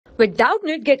With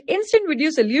Doubtnut, get instant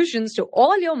video solutions to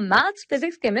all your maths,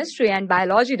 physics, chemistry, and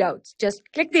biology doubts. Just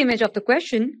click the image of the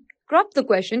question, crop the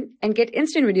question, and get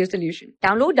instant video solution.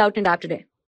 Download Doubtnut app today.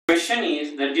 Question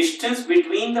is, the distance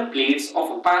between the plates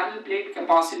of a parallel plate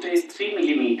capacitor is 3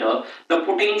 mm. The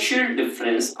potential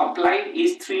difference applied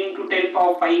is 3 into 10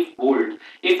 power 5 volt.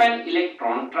 If an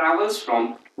electron travels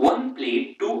from one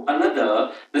plate to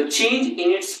another, the change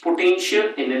in its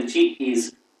potential energy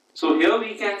is. So here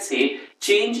we can say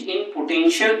change in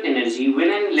potential energy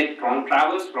when an electron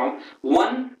travels from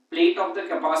one plate of the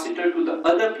capacitor to the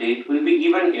other plate will be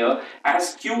given here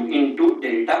as Q into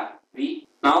delta V.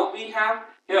 Now we have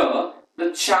here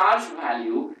the charge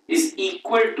value is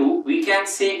equal to, we can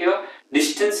say here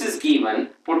distance is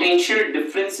given, potential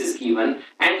difference is given,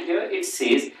 and here it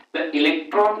says the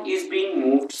electron is being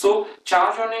moved. So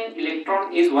charge on an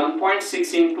electron is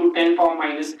 1.6 into 10 power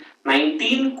minus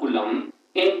 19 coulomb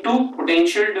into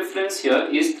potential difference here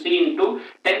is 3 into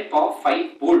 10 power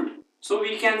 5 volt. So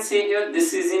we can say here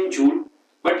this is in joule,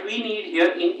 but we need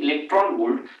here in electron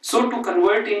volt. So to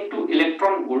convert into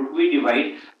electron volt, we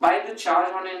divide by the charge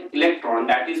on an electron,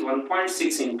 that is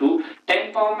 1.6 into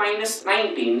 10 power minus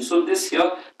 19. So this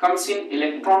here comes in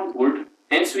electron volt.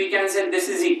 Hence we can say this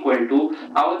is equal to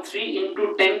our 3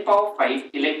 into 10 power 5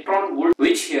 electron volt,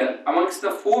 which here amongst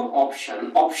the 4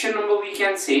 option number we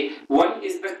can say 1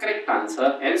 is the correct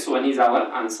answer, hence 1 is our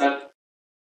answer.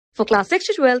 For class 6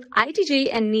 to 12, IIT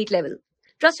JEE and NEET level.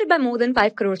 Trusted by more than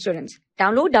 5 crore students.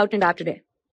 Download Doubtnut app today.